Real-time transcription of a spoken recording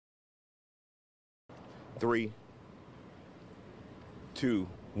3, 2,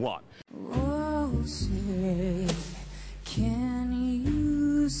 1. Oh, say, can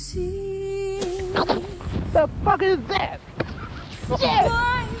you see? The fuck is that?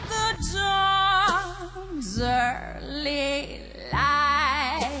 By the dawn's early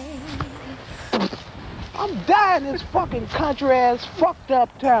light. I'm dying in this fucking country ass fucked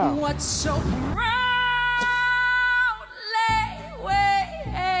up town. What's so proudly wailed?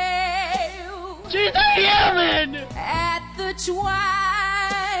 She's a human! At the twilight's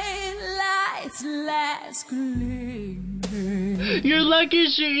last gleaming. You're lucky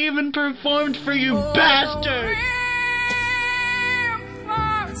she even performed for you, bastard!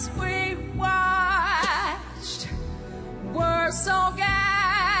 Ramparts we watched were so gallantly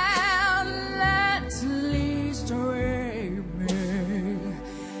streaming.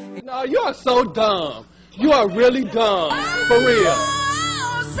 No, you are so dumb. You are really dumb. For real.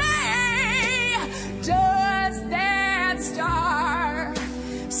 Say, does that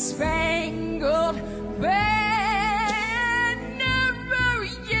star-spangled banner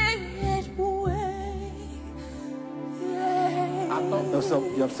yet wave? No, so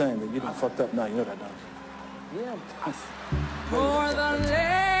I'm saying that you done fucked up now. You know that, don't you? Yeah. For the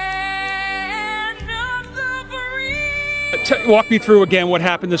land of the free. Walk me through again what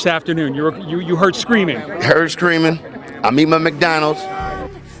happened this afternoon. You heard screaming. Heard screaming. I'm eating my McDonald's. The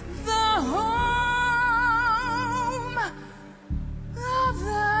home of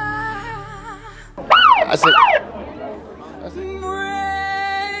the I said,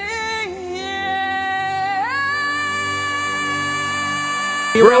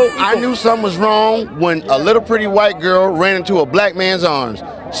 bro, I knew something was wrong when a little pretty white girl ran into a black man's arms.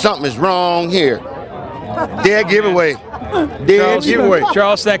 Something is wrong here. Dead giveaway. Dead giveaway.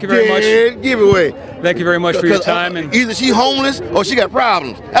 Charles, thank you very much. Dead giveaway. Thank you very much for your time. And either she homeless or she got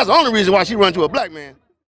problems. That's the only reason why she run to a black man.